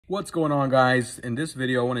What's going on, guys? In this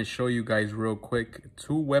video I want to show you guys real quick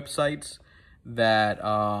two websites that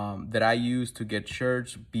that I used to get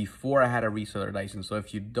shirts before I had a reseller license. So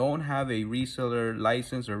if you don't have a reseller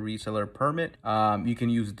license or reseller permit, you can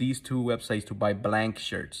use these two websites to buy blank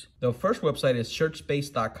shirts. The first website is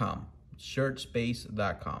shirtspace.com.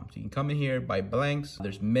 shirtspace.com. So you can come in here, buy blanks.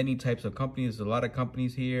 There's many types of companies. There's a lot of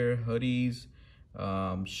companies here: hoodies,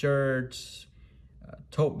 shirts,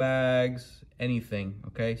 tote bags, anything.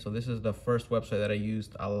 Okay, so this is the first website that I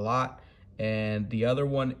used a lot, and the other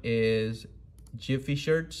one is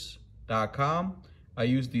jiffyshirts.com. I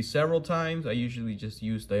used these several times. I usually just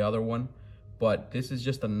use the other one, but this is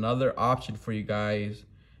just another option for you guys.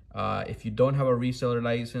 If you don't have a reseller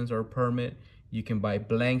license or permit, you can buy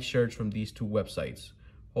blank shirts from these two websites.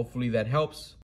 Hopefully that helps.